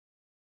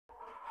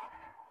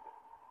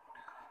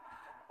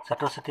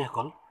ছাত্ৰ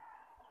ছাত্ৰীসকল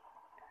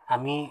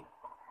আমি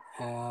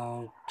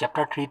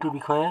চেপ্টাৰ 3টোৰ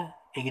বিষয়ে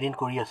এইকেইদিন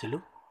কৰি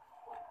আছিলোঁ।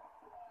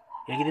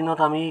 এইকেইদিনত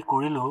আমি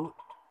কৰিলোঁ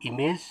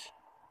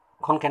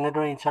ইমেজখন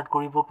কেনেদৰে ইনচাৰ্ট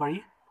কৰিব পাৰি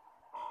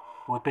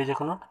ৱেব পেজ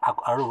এখনত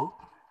আৰু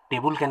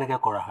টেবুল কেনেকৈ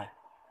কৰা হয়।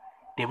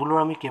 টেবুলৰ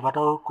আমি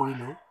কেইবাটাও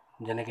কৰিলোঁ,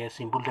 যেনেকৈ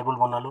চিম্পল টেবুল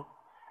বনালোঁ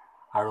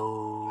আৰু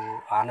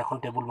আন এখন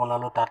টেবুল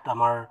বনালোঁ। তাত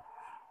আমাৰ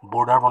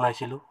বৰ্ডাৰ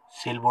বনাইছিলোঁ,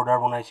 চেল বৰ্ডাৰ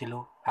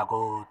বনাইছিলোঁ, আকৌ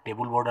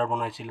টেবুল বৰ্ডাৰ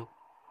বনাইছিলোঁ।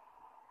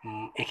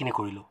 এইখিনি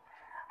কৰিলোঁ।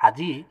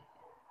 আজি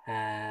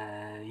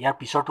ইয়াৰ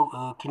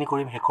পিছৰখিনি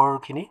কৰিম,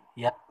 শেষৰখিনি।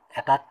 ইয়াত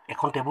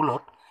এখন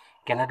টেবুলত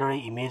কেনেদৰে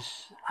ইমেজ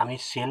আমি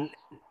চেল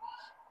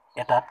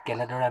এটাত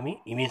কেনেদৰে আমি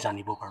ইমেজ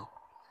আনিব পাৰোঁ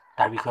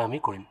তাৰ বিষয়ে আমি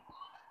কৰিম।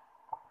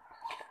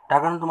 তাৰ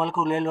কাৰণে তোমালোকে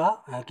উলিয়াই লোৱা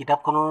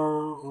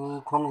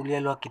কিতাপখন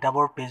উলিয়াই লোৱা,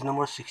 কিতাপৰ পেজ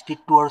নম্বৰ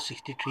 62 আৰু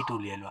 63টো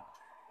উলিয়াই লোৱা।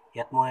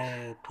 ইয়াত মই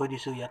থৈ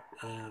দিছোঁ, ইয়াত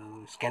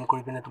স্কেন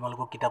কৰি পিনে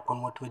তোমালোকৰ কিতাপখন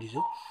মই থৈ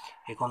দিছোঁ।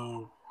 সেইখন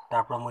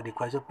তাৰ পৰা মই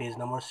দেখুৱাইছোঁ। পেজ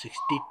নম্বৰ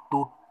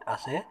 62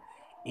 আছে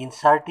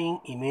ইনচাৰ্টিং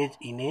image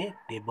in a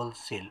table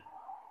cell.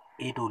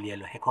 এইটো উলিয়াই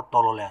লোৱা, শেষত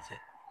তললৈ আছে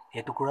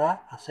এটুকুৰা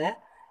আছে,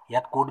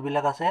 ইয়াত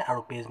কোডবিলাক আছে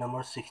আৰু পেজ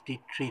নম্বৰ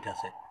 63ত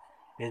আছে।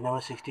 পেজ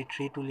নম্বৰ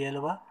 63ত উলিয়াই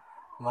ল'বা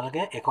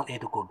তোমালোকে।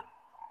 এইটো কোড,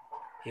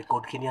 এই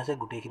কোডখিনি আছে,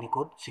 গোটেইখিনি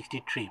কোড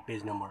 63 পেজ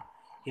নম্বৰ।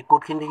 এই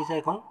কোডখিনি দেখিছে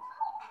এখন,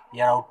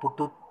 ইয়াৰ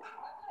আউটপুটটো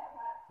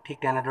ঠিক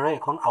তেনেদৰে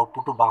এখন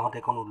আউটপুটটো বাওঁহাতে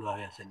এখন ওলোৱা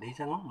হৈ আছে,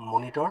 দেখিছে ন?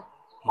 মনিটৰ,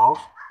 মাউচ,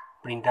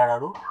 প্ৰিণ্টাৰ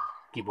আৰু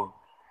কীবৰ্ড।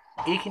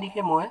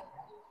 এইখিনিকে মই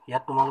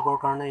ইয়াত তোমালোকৰ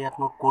কাৰণে ইয়াত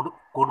মই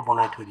কোড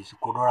বনাই থৈ দিছোঁ।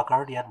 কোডৰ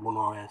আকাৰত ইয়াত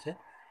বনোৱা হৈ আছে।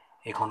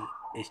 এইখন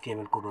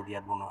HTML কোডত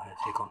ইয়াত বনোৱা হৈ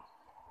আছে। এইখন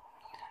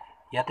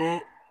ইয়াতে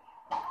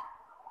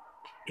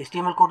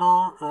HTML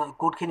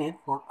কোডখিনিত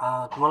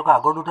তোমালোকৰ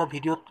আগৰ দুটা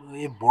ভিডিঅ'ত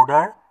এই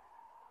border,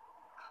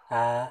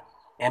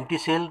 MT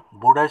cell,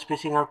 border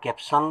spacing আৰু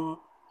কেপশ্যন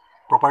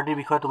প্ৰপাৰ্টিৰ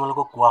বিষয়ে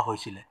তোমালোকক কোৱা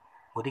হৈছিলে।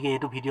 গতিকে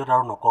এইটো ভিডিঅ'ত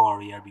আৰু নকওঁ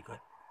আৰু ইয়াৰ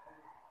বিষয়ে।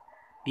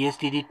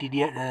 TSTD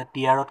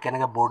TRত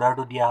কেনেকৈ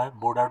বৰ্ডাৰটো দিয়া হয়,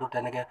 বৰ্ডাৰটো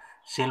তেনেকৈ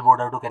চেল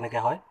বৰ্ডাৰটো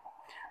কেনেকৈ হয়।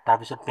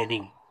 তাৰপিছত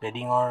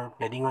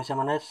পেডিং হৈছে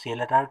মানে চেল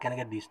এটাৰ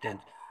কেনেকৈ ডিষ্টেঞ্চ,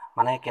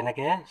 মানে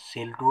কেনেকৈ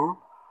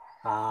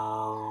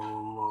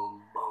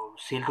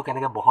চেলটো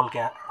কেনেকৈ বহলকৈ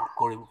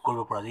কৰিব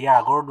পৰা যায়। ইয়াৰ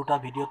আগৰ দুটা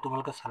ভিডিঅ'ত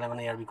তোমালোকে চালে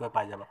মানে ইয়াৰ বিষয়ে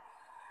পাই যাবা।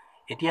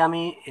 এতিয়া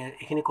আমি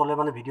এইখিনি ক'লে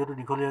মানে ভিডিঅ'টো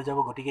দীঘলীয়া হৈ যাব,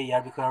 গতিকে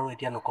ইয়াৰ বিষয়ে আৰু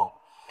এতিয়া নকওঁ।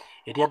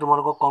 এতিয়া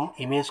তোমালোকক ক'ম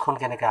ইমেজখন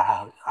কেনেকৈ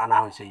অনা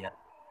হৈছে। ইয়াত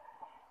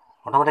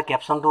প্ৰথমতে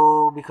কেপশ্যনটোৰ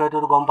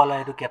বিষয়েতো গম পালা।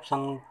 এইটো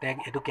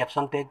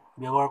কেপশ্যন টেগ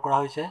ব্যৱহাৰ কৰা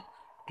হৈছে।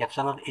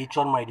 কেপশ্যনত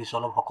H1 মাৰি দিছোঁ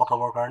অলপ শকত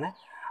হ'বৰ কাৰণে,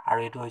 আৰু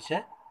এইটো হৈছে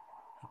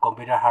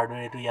কম্পিউটাৰ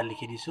হাৰ্ডৱেৰ। এইটো ইয়াত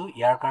লিখি দিছোঁ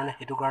ইয়াৰ কাৰণে,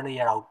 সেইটো কাৰণে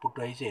ইয়াৰ আউটপুটটো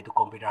আহিছে। এইটো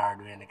কম্পিউটাৰ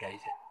হাৰ্ডৱেৰ এনেকৈ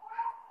আহিছে।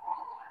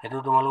 সেইটো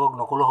তোমালোকক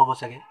নকলেও হ'ব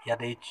চাগে।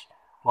 ইয়াত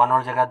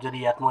H1ৰ জেগাত যদি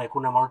ইয়াত মই একো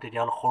নামাৰোঁ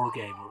তেতিয়াহ'লে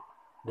সৰুকৈ আহিব।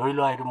 ধৰি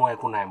লোৱা এইটো মই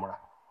একো নাই মৰা,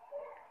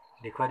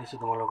 দেখুৱাই দিছোঁ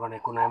তোমালোকৰ কাৰণে।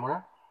 একো নাই মৰা,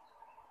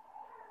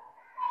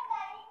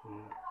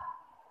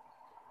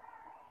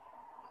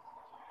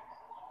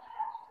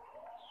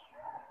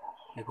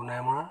 একো নাই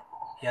মৰা।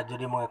 ইয়াত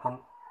যদি মই এখন,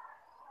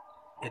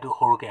 এইটো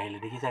সৰুকৈ আহিলে,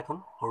 দেখিছে? এখন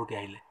সৰুকৈ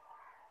আহিলে,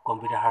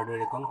 কম্পিউটাৰ হাৰ্ডৱেৰ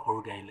এখন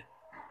সৰুকৈ আহিলে।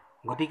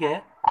 গতিকে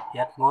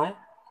ইয়াত মই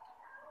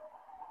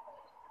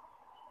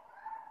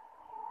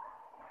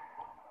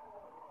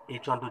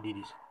H1টো দি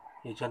দিছোঁ।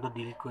 H1টো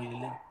ডিলিট কৰি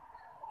দিলে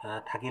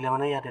থাকিলে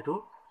মানে ইয়াত এইটো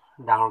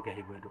ডাঙৰকৈ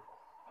আহিব। এইটো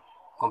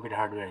কম্পিউটাৰ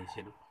হাৰ্ডৱেৰ আহিছে।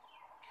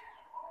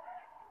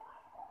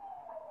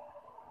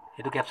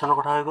 এইটো কেপশ্যনৰ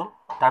কথা হৈ গ'ল।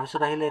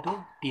 তাৰপিছত আহিলে এইটো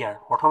TR।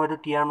 প্ৰথম এইটো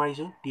TR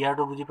মাৰিছোঁ।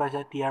 TRটো বুজি পাইছে?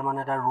 TR মানে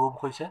এটা ৰ'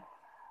 হৈছে,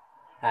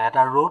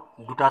 এটা ৰ'ত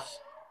দুটা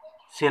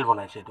চেল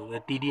বনাইছে। এইটো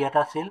TD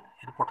এটা চেল,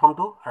 এইটো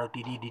প্ৰথমটো, আৰু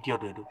TD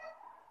দ্বিতীয়টো। এইটো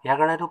ইয়াৰ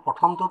কাৰণে এইটো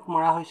প্ৰথমটোত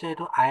মৰা হৈছে।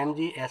 এইটো IMG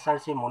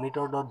SRC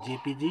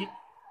monitor.jpg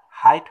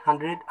হাইট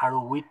 100 আৰু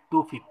উইথ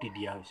 250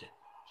 দিয়া হৈছে।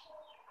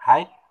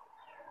 হাইট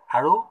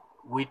আৰু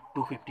উইথ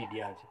 250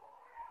 দিয়া হৈছে।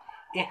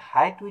 এই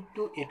হাইট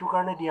উইথটো এইটো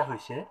কাৰণে দিয়া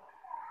হৈছে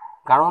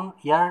কাৰণ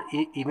ইয়াৰ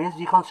ইমেজ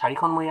যিখন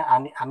 4খন মই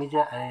আমি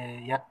যে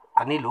ইয়াত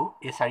আনিলোঁ,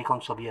 এই 4খন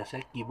ছবি আছে।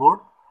 কীবৰ্ড,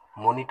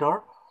 মনিটৰ,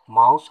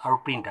 মাউচ আৰু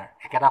প্ৰিণ্টাৰ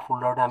একেটা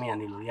ফোল্ডাৰতে আমি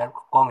আনিলোঁ।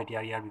 কম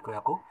এতিয়া ইয়াৰ বিষয়ে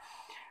আকৌ।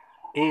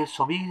 এই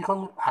ছবিকেইখন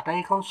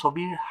আটাইকেইখন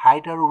ছবিৰ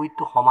হাইট আৰু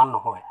উইথটো সমান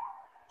নহয়।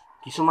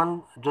 কিছুমান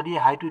যদি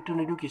হাইট উইথটো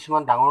নিদিওঁ,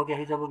 কিছুমান ডাঙৰকৈ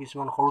আহি যাব,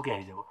 কিছুমান সৰুকৈ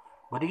আহি যাব।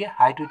 গতিকে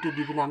হাইট উইথটো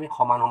দি পিনে আমি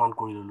সমান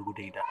কৰি ল'লোঁ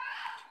গোটেইকেইটা।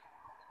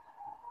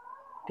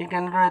 ঠিক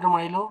তেনেদৰে এইটো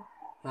মাৰিলোঁ।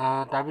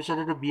 তাৰপিছত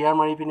এইটো BR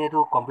মাৰি পিনে এইটো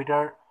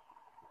কম্পিউটাৰ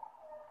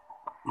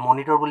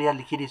মনিটৰ বুলি ইয়াত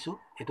লিখি দিছোঁ।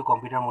 এইটো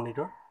কম্পিউটাৰ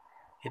মনিটৰ।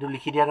 এইটো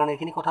লিখি দিয়াৰ কাৰণে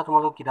এইখিনি কথা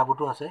তোমালোকৰ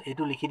কিতাপতো আছে।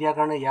 এইটো লিখি দিয়াৰ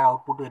কাৰণে ইয়াৰ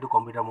আউটপুটটো এইটো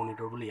কম্পিউটাৰ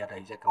মনিটৰ বুলি ইয়াত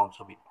আহিছে কাউণ্ট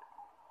ছবিত।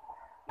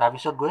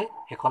 তাৰপিছত গৈ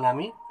সেইখনে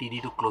আমি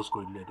TDটো ক্ল'জ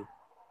কৰি দিলোঁ। এইটো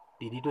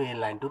TDটো এই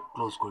লাইনটোত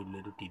ক্ল'জ কৰি দিলোঁ।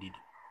 এইটো TDটো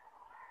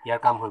ইয়াৰ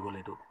কাম হৈ গ'ল।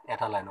 এইটো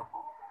এটা লাইনত।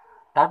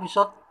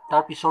 তাৰপিছত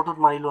তাৰ পিছৰটোত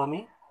মাৰিলোঁ আমি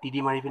TD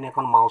মাৰি পিনে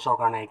এখন মাউচৰ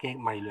কাৰণে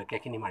মাৰিলোঁ।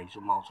 একেখিনি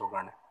মাৰিছোঁ মাউচৰ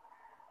কাৰণে,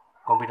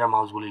 কম্পিউটাৰ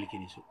মাউচ বুলি লিখি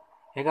দিছোঁ।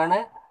 সেইকাৰণে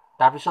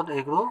তাৰপিছত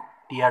এইটো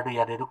TRটো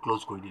ইয়াত এইটো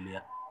ক্ল'জ কৰি দিলোঁ।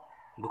 ইয়াত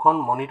দুখন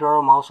মনিটৰৰ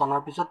মাউচ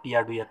অনাৰ পিছত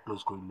TRটো ইয়াত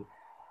ক্ল'জ কৰি দিলোঁ।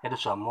 এইটো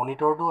চোৱা,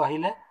 মনিটৰটো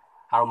আহিলে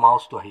আৰু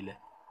মাউচটো আহিলে।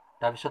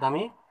 তাৰপিছত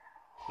আমি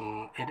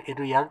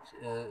এইটো ইয়াত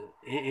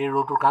এই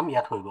ৰ'টোৰ কাম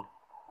ইয়াত হৈ গ'ল।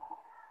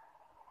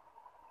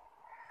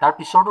 তাৰ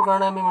পিছৰটোৰ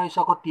কাৰণে আমি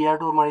মাৰিছোঁ আকৌ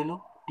টিয়াৰটো মাৰিলোঁ।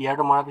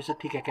 টিয়াৰটো মৰাৰ পিছত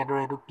ঠিক একেদৰে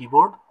এইটো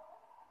কীবৰ্ড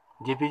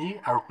JPG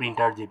আৰু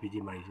প্ৰিণ্টাৰ JPG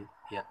মাৰিছোঁ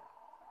ইয়াত।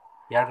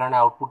 ইয়াৰ কাৰণে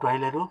আউটপুটটো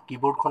আহিলে এইটো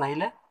কীবৰ্ডখন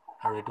আহিলে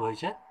আৰু এইটো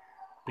হৈছে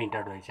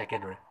প্ৰিণ্টাৰটো আহিছে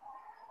একেদৰে।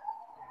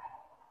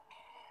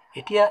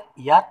 এতিয়া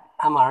ইয়াত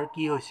আমাৰ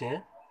কি হৈছে,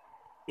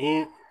 এই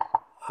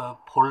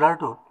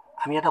ফল্ডাৰটোত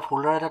আমি এটা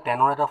ফল্ডাৰ এটা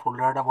 10ৰ এটা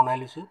ফল্ডাৰ এটা বনাই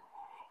লৈছোঁ।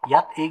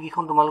 ইয়াত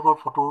এইকেইখন তোমালোকৰ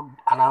ফটো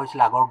অনা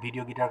হৈছিল আগৰ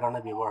ভিডিঅ'কেইটাৰ কাৰণে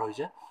ব্যৱহাৰ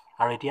হৈছে,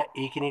 আৰু এতিয়া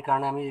এইখিনিৰ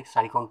কাৰণে আমি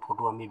 4খন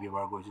ফটো আমি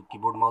ব্যৱহাৰ কৰিছোঁ,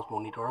 কীবৰ্ড মাউচ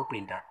মনিটৰ আৰু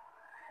প্ৰিণ্টাৰ।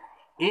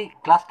 এই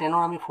ক্লাছ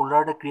 10ৰ আমি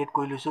ফল্ডাৰ এটা ক্ৰিয়েট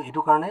কৰি লৈছোঁ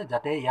এইটো কাৰণে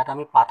যাতে ইয়াত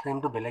আমি পাথ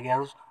নেমটো বেলেগে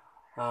আৰু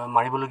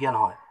মাৰিবলগীয়া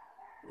নহয়।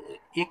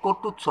 এই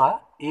কোডটোত চোৱা,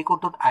 এই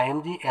কোডটোত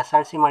IMG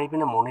SRC মাৰি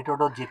পিনে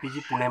monitor.jpg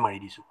পুনে মাৰি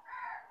দিছোঁ।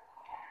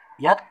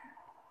 ইয়াত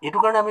এইটো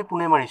কাৰণে আমি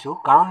পুনে মাৰিছোঁ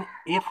কাৰণ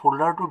এই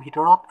ফল্ডাৰটোৰ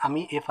ভিতৰত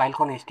আমি এই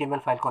ফাইলখন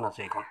HTML ফাইলখন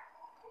আছে,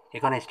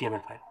 এইখন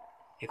HTML ফাইল,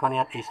 এইখন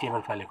ইয়াত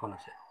HTML ফাইল এখন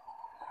আছে,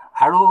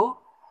 আৰু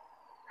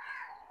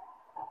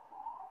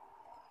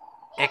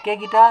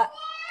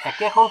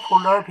একেখন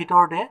ফল্ডাৰৰ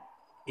ভিতৰতে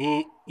এই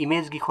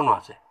ইমেজকেইখনো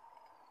আছে।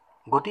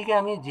 গতিকে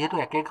আমি যিহেতু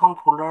একেখন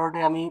ফল্ডাৰতে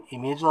আমি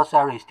ইমেজো আছে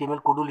আৰু HTML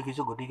কোডো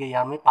লিখিছোঁ, গতিকে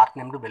ইয়াৰ আমি পাথ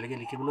নেমটো বেলেগে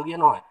লিখিবলগীয়া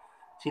নহয়,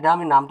 চিধা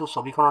আমি নামটো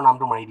ছবিখনৰ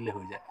নামটো মাৰি দিলে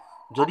হৈ যায়।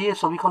 যদি এই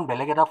ছবিখন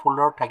বেলেগ এটা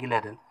ফল্ডাৰত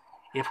থাকিলেহেঁতেন,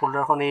 এই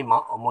ফল্ডাৰখন এই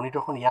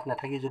মনিটৰখন ইয়াত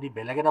নাথাকি যদি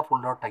বেলেগ এটা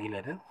ফল্ডাৰত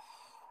থাকিলেহেঁতেন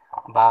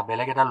বা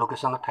বেলেগ এটা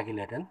লোকেশ্যনত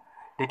থাকিলেহেঁতেন,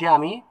 তেতিয়া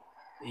আমি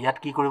ইয়াত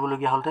কি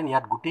কৰিবলগীয়া হ'লহেঁতেন,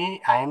 ইয়াত গোটেই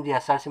IMG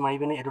SRC মাৰি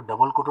পিনে এইটো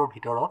ডাবল কোডৰ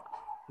ভিতৰত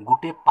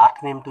গোটেই পাথ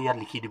নেমটো ইয়াত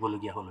লিখি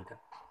দিবলগীয়া হ'লহেঁতেন।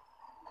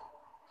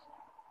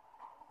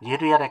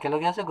 যিহেতু ইয়াত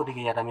একেলগে আছে,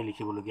 গতিকে ইয়াত আমি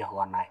লিখিবলগীয়া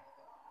হোৱা নাই।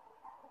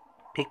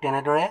 ঠিক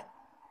তেনেদৰে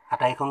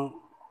আটাইখন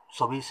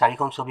ছবি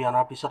 4খন ছবি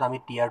অনাৰ পিছত আমি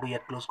টিয়াৰটো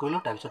ইয়াত ক্ল'জ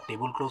কৰিলোঁ, তাৰপিছত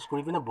টেবুল ক্ল'জ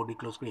কৰি পিনে বডি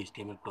ক্ল'জ কৰি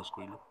HTML ক্ল'জ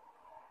কৰিলোঁ।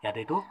 ইয়াত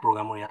এইটো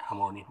প্ৰগ্ৰামৰ ইয়াত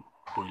সামৰণি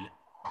পৰিলে।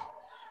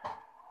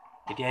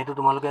 এতিয়া এইটো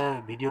তোমালোকে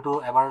ভিডিঅ'টো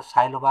এবাৰ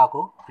চাই ল'বা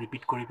আকৌ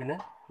ৰিপিট কৰি পিনে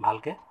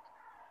ভালকৈ,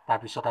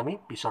 তাৰপিছত আমি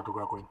পিছৰ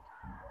টুকুৰা কৰিম।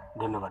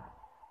 ধন্যবাদ।